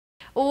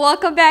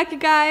Welcome back, you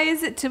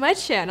guys, to my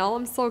channel.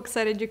 I'm so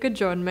excited you could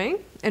join me.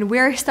 And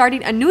we're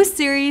starting a new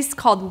series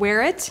called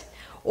Wear It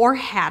or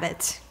Had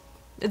It.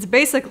 It's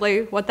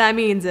basically what that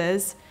means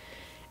is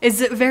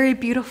it very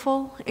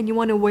beautiful and you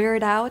want to wear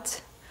it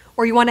out?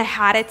 Or you want to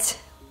had it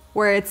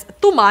where it's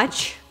too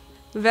much?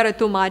 Very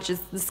too much is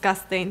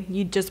disgusting.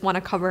 You just want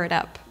to cover it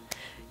up.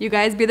 You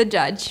guys be the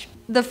judge.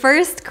 The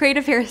first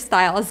creative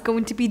hairstyle is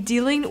going to be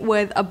dealing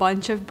with a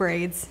bunch of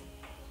braids.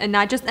 And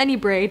not just any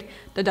braid,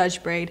 the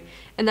Dutch braid.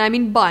 And I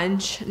mean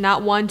bunch,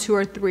 not 1, 2,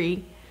 or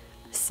 3,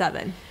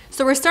 7.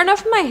 So we're starting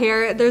off with my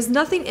hair. There's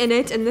nothing in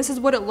it, and this is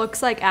what it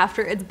looks like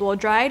after it's blow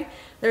dried.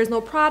 There's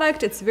no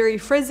product, it's very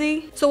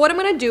frizzy. So what I'm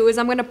gonna do is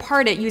I'm gonna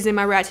part it using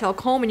my rat tail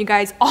comb, and you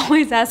guys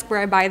always ask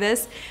where I buy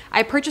this.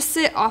 I purchased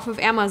it off of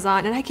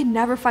Amazon, and I can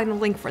never find a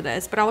link for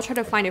this, but I will try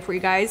to find it for you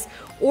guys.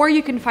 Or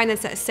you can find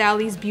this at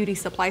Sally's Beauty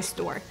Supply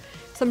Store.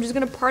 So I'm just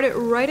gonna part it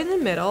right in the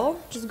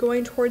middle, just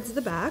going towards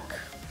the back.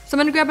 So I'm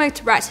gonna grab my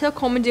rat tail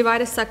comb and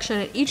divide a section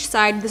at each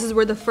side. This is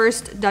where the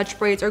first Dutch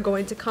braids are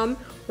going to come.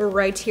 We're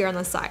right here on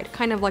the side,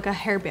 kind of like a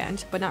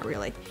hairband, but not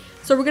really.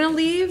 So we're gonna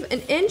leave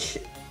an inch,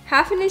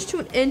 half an inch to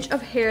an inch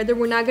of hair that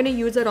we're not gonna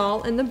use at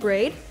all in the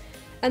braid,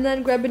 and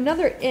then grab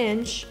another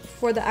inch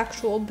for the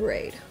actual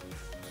braid.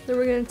 Then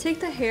we're gonna take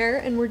the hair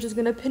and we're just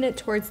gonna pin it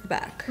towards the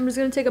back. I'm just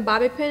gonna take a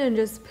bobby pin and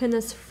just pin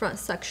this front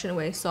section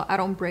away so I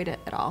don't braid it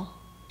at all.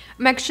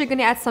 I'm actually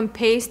gonna add some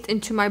paste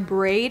into my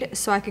braid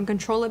so I can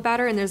control it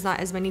better and there's not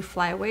as many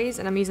flyaways,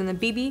 and I'm using the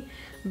BB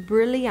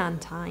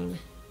Brilliantine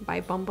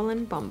by Bumble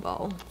and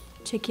Bumble.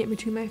 Take it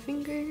between my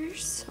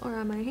fingers or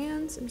on my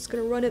hands. I'm just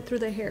gonna run it through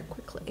the hair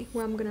quickly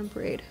where I'm gonna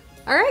braid.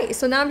 All right,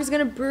 so now I'm just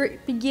gonna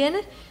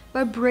begin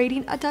by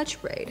braiding a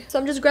Dutch braid. So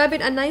I'm just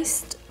grabbing a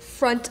nice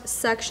front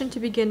section to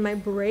begin my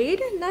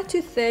braid, not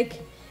too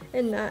thick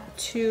and not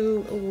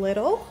too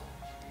little.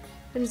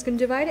 I'm just gonna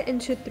divide it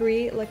into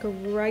 3 like a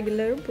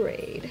regular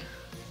braid.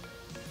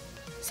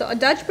 So a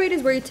Dutch braid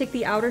is where you take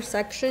the outer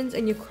sections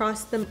and you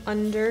cross them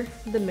under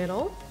the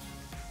middle.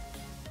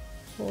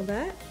 Hold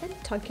that and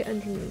tuck it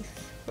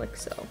underneath, like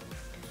so.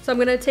 So I'm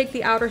gonna take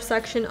the outer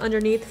section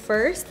underneath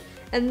first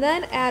and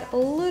then add a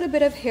little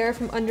bit of hair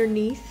from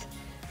underneath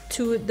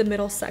to the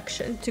middle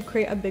section to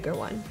create a bigger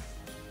one.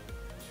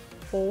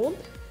 Hold,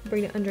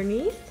 bring it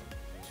underneath,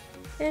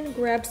 and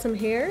grab some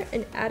hair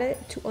and add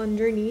it to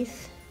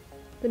underneath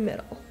the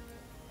middle.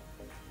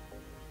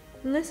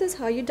 And this is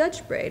how you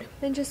Dutch braid.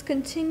 And just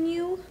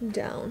continue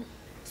down.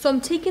 So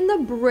I'm taking the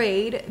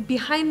braid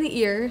behind the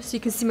ear, so you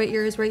can see my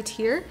ear is right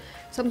here.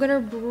 So I'm gonna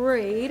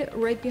braid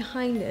right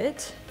behind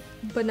it,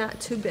 but not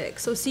too big.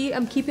 So see,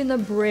 I'm keeping the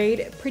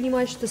braid pretty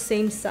much the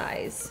same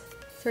size.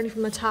 Starting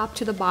from the top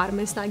to the bottom,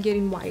 it's not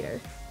getting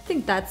wider. I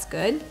think that's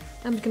good.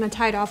 I'm just gonna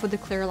tie it off with the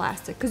clear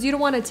elastic because you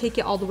don't wanna take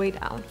it all the way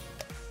down.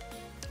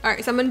 All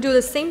right, so I'm gonna do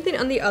the same thing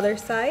on the other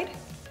side,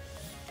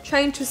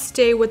 trying to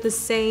stay with the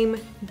same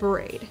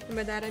braid. And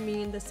by that I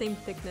mean the same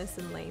thickness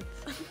and length.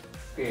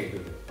 Very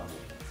good.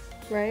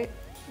 Right?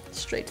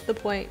 Straight to the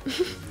point.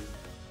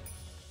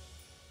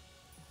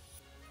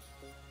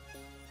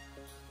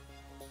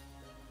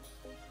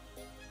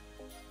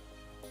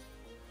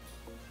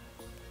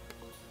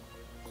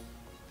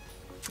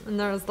 And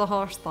there's the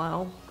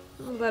hairstyle.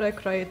 Very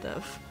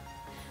creative.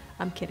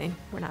 I'm kidding,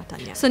 we're not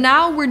done yet. So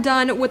now we're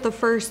done with the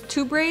first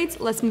 2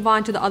 braids. Let's move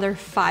on to the other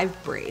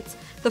 5 braids.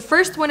 The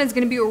first one is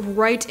gonna be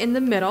right in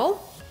the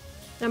middle.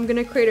 I'm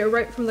gonna create it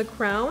right from the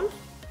crown,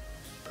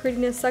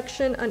 creating a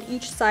section on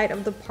each side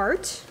of the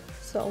part.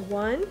 So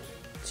 1,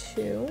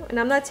 2, and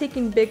I'm not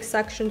taking big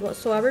sections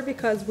whatsoever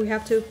because we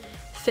have to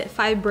fit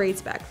 5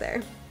 braids back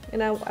there.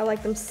 And I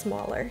like them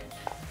smaller.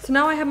 So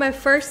now I have my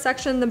first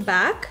section in the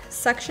back,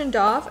 sectioned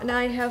off, and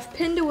I have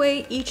pinned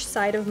away each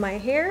side of my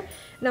hair,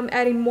 and I'm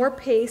adding more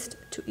paste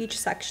to each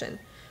section.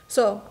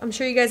 So I'm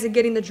sure you guys are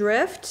getting the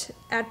drift.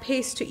 Add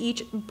paste to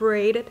each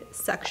braided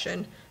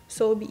section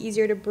so it'll be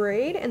easier to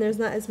braid and there's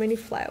not as many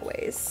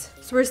flyaways.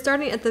 So we're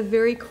starting at the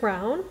very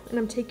crown and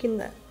I'm taking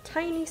the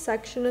tiny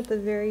section at the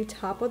very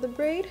top of the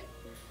braid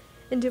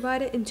and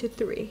divide it into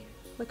 3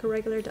 like a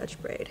regular Dutch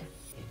braid.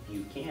 If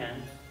you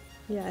can.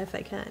 Yeah, if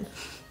I can.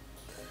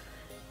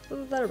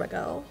 There we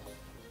go.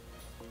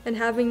 And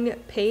having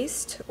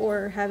paste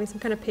or having some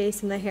kind of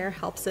paste in the hair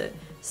helps it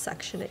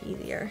section it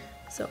easier.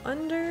 So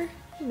under,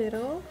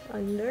 middle,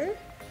 under,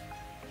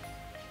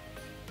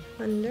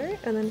 and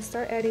then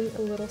start adding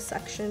little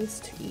sections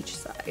to each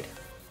side.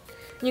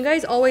 And you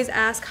guys always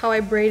ask how I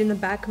braid in the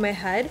back of my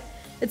head.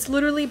 It's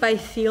literally by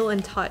feel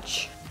and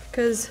touch,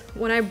 because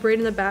when I braid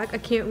in the back, I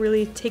can't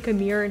really take a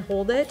mirror and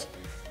hold it,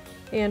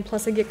 and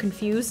plus I get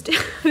confused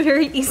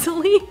very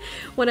easily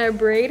when I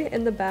braid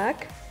in the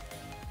back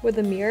with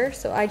a mirror,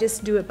 so I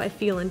just do it by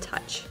feel and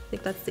touch. I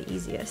think that's the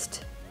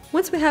easiest.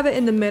 Once we have it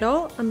in the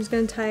middle, I'm just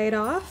gonna tie it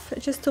off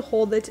just to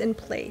hold it in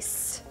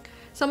place.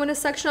 So I'm gonna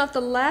section off the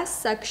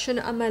last section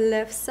on my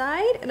left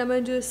side, and I'm gonna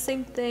do the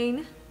same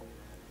thing,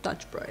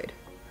 Dutch braid.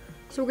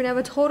 So we're gonna have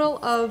a total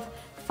of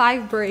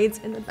 5 braids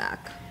in the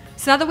back.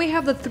 So now that we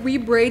have the 3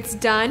 braids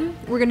done,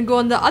 we're gonna go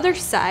on the other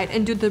side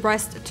and do the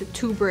rest to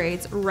 2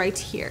 braids right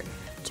here.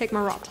 Take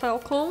my rat tail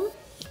comb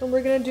And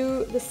we're gonna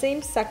do the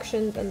same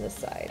sections on this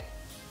side.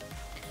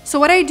 So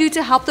what I do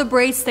to help the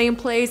braid stay in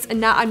place and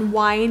not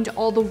unwind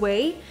all the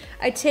way,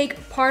 I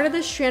take part of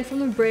the strand from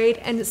the braid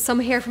and some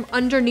hair from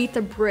underneath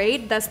the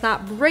braid that's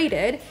not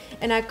braided,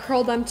 and I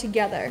curl them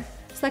together.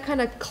 So that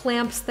kind of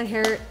clamps the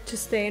hair to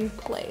stay in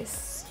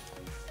place.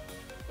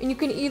 And you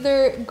can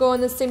either go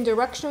in the same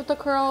direction with the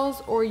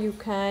curls or you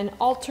can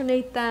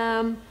alternate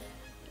them.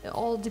 It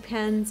all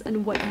depends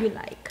on what you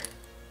like.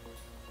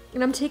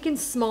 And I'm taking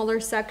smaller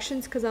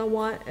sections because I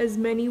want as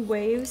many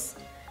waves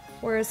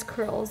or as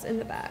curls in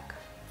the back.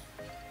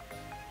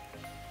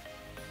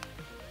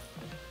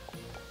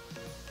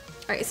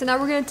 Alright, so now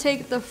we're going to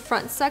take the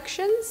front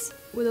sections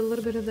with a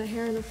little bit of the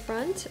hair in the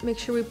front. Make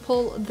sure we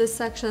pull this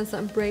section that's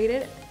not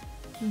braided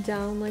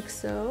down like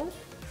so.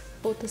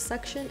 Both the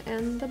section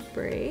and the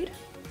braid.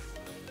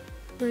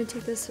 We're going to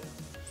take this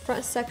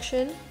front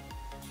section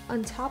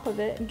on top of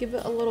it and give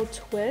it a little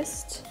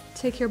twist.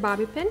 Take your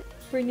bobby pin,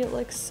 bring it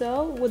like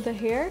so with the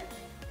hair.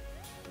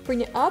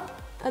 Bring it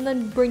up and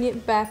then bring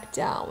it back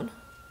down.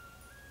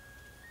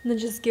 And then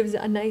just gives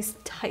it a nice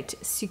tight,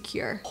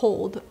 secure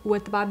hold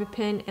with the bobby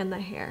pin and the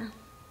hair.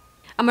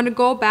 I'm gonna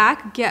go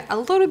back, get a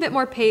little bit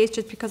more paste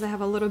just because I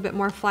have a little bit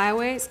more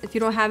flyaways. If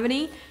you don't have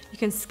any, you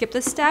can skip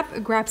this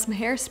step, grab some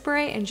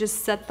hairspray, and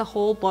just set the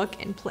whole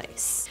look in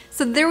place.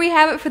 So there we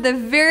have it for the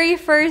very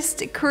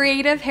first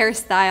creative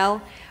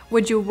hairstyle.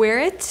 Would you wear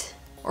it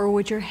or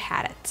would you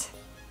hat it?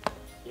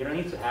 You don't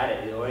need to hat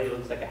it. It already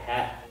looks like a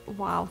hat.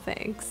 Wow,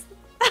 thanks.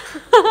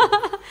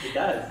 It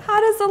does.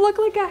 How does it look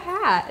like a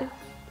hat?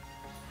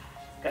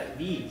 It's got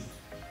weaves.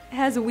 It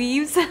has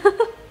weaves.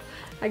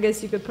 I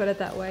guess you could put it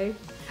that way.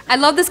 I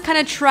love this kind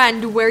of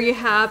trend where you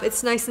have,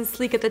 it's nice and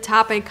sleek at the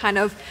top and it kind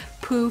of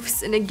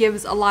poofs and it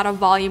gives a lot of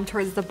volume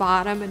towards the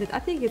bottom, and I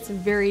think it's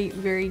very,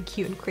 very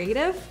cute and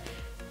creative.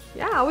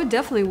 Yeah, I would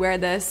definitely wear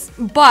this.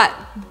 But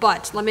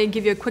let me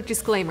give you a quick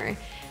disclaimer.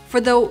 For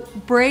the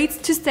braids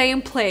to stay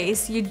in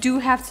place, you do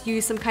have to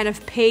use some kind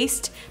of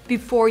paste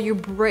before you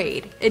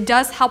braid. It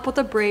does help with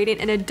the braiding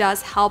and it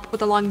does help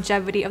with the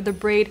longevity of the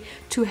braid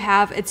to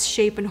have its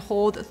shape and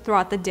hold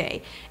throughout the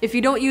day. If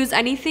you don't use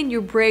anything,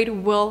 your braid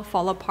will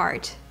fall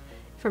apart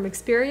from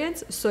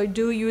experience. So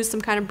do use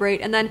some kind of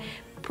braid and then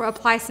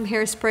apply some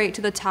hairspray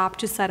to the top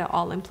to set it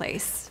all in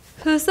place.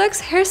 So this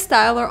next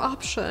hairstyle or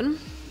option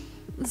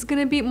is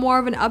gonna be more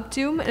of an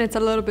updo and it's a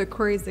little bit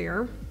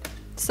crazier.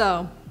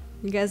 So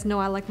you guys know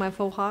I like my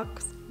faux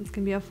hawks. It's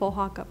gonna be a faux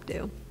hawk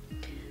updo.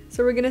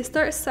 So we're gonna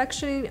start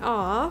sectioning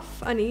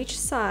off on each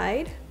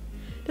side.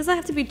 Doesn't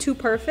have to be too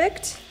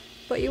perfect,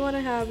 but you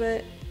wanna have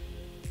it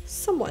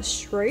somewhat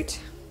straight.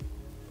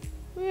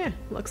 Yeah,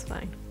 looks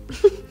fine.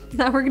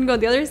 Now we're gonna go on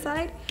the other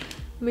side.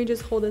 Let me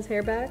just hold this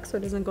hair back so it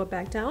doesn't go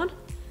back down.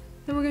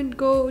 Then we're gonna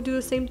go do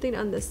the same thing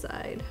on this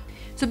side.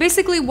 So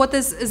basically what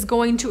this is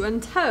going to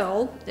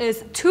entail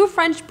is 2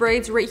 French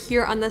braids right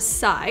here on the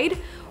side.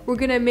 We're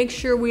gonna make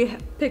sure we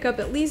pick up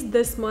at least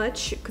this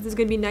much because it's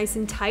gonna be nice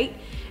and tight.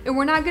 And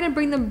we're not gonna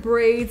bring the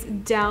braids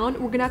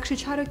down. We're gonna actually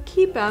try to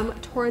keep them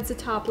towards the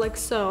top like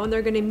so, and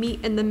they're gonna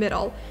meet in the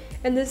middle.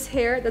 And this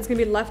hair that's gonna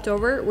be left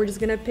over, we're just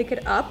gonna pick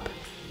it up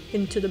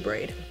into the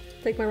braid.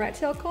 Take my rat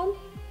tail comb,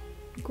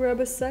 grab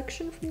a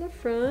section from the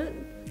front.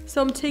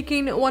 So I'm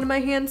taking one of my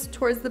hands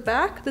towards the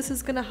back. This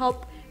is gonna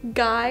help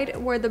guide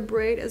where the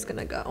braid is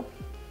gonna go.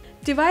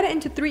 Divide it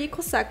into 3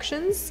 equal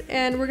sections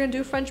and we're gonna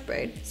do French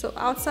braid. So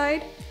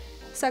outside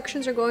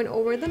sections are going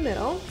over the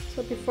middle.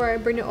 So before I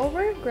bring it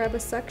over, grab a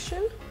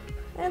section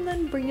and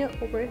then bring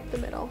it over the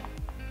middle.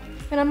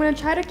 And I'm gonna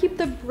try to keep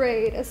the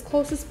braid as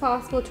close as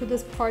possible to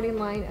this parting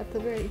line at the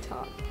very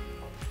top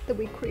that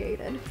we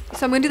created.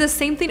 So I'm gonna do the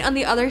same thing on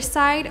the other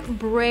side,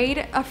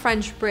 braid a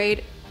French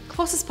braid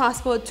close as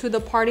possible to the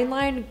parting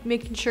line,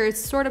 making sure it's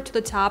sort of to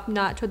the top,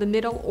 not to the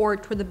middle or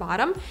to the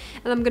bottom.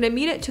 And I'm gonna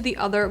meet it to the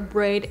other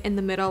braid in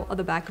the middle of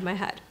the back of my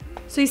head.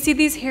 So you see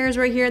these hairs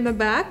right here in the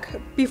back?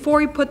 Before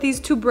we put these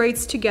 2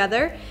 braids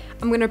together,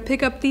 I'm gonna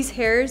pick up these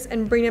hairs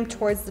and bring them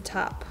towards the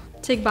top.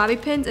 Take bobby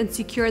pins and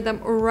secure them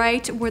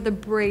right where the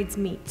braids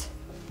meet.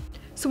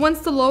 So once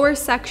the lower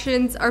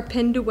sections are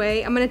pinned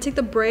away, I'm gonna take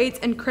the braids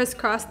and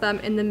crisscross them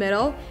in the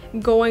middle,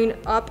 going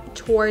up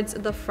towards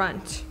the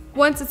front.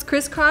 Once it's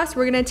crisscrossed,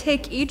 we're gonna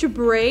take each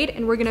braid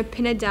and we're gonna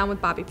pin it down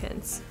with bobby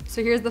pins.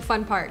 So here's the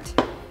fun part.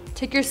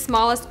 Take your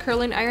smallest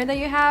curling iron that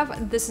you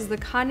have. This is the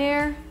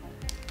Conair.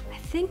 I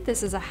think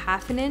this is a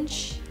 1/2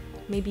 inch,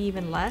 maybe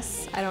even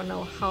less. I don't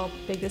know how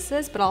big this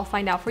is, but I'll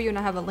find out for you and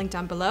I'll have a link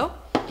down below.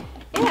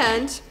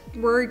 And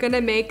we're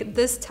gonna make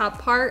this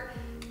top part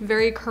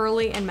very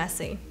curly and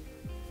messy.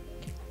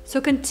 So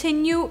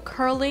continue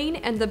curling,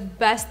 and the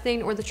best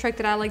thing or the trick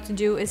that I like to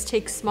do is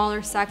take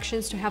smaller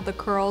sections to have the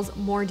curls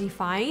more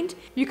defined.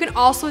 You can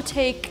also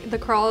take the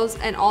curls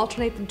and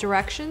alternate the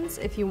directions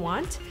if you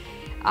want.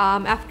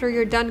 After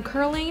you're done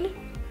curling,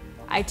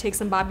 I take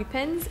some bobby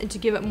pins, and to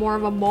give it more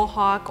of a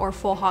mohawk or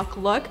faux hawk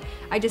look,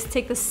 I just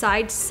take the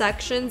side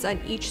sections on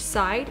each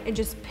side and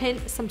just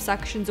pin some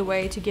sections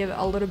away to give it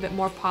a little bit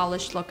more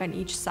polished look on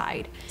each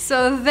side.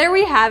 So there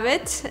we have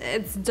it.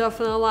 It's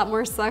definitely a lot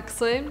more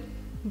sexy.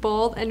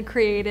 bold and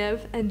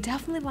creative, and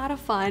definitely a lot of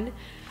fun.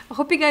 I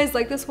hope you guys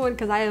like this one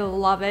because I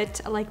love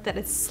it. I like that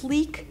it's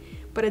sleek,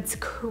 but it's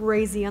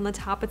crazy on the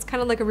top. It's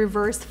kind of like a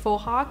reversed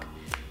faux hawk.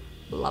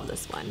 Love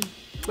this one.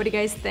 What do you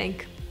guys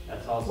think?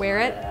 That's also Wear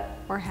it that.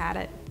 or had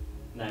it?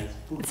 Nice.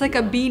 It's like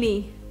a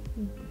beanie,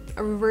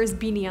 a reverse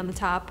beanie on the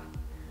top.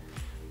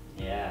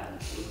 Yeah, it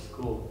looks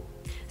cool.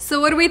 So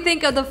what do we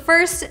think of the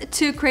first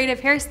 2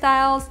 creative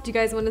hairstyles? Do you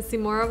guys want to see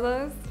more of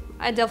those?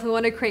 I definitely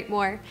want to create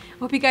more.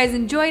 Hope you guys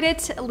enjoyed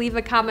it. Leave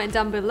a comment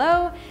down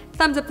below.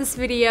 Thumbs up this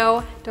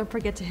video. Don't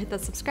forget to hit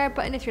that subscribe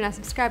button if you're not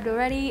subscribed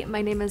already.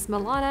 My name is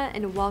Milana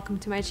and welcome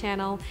to my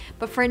channel.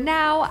 But for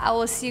now, I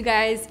will see you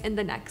guys in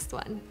the next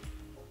one.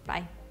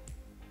 Bye.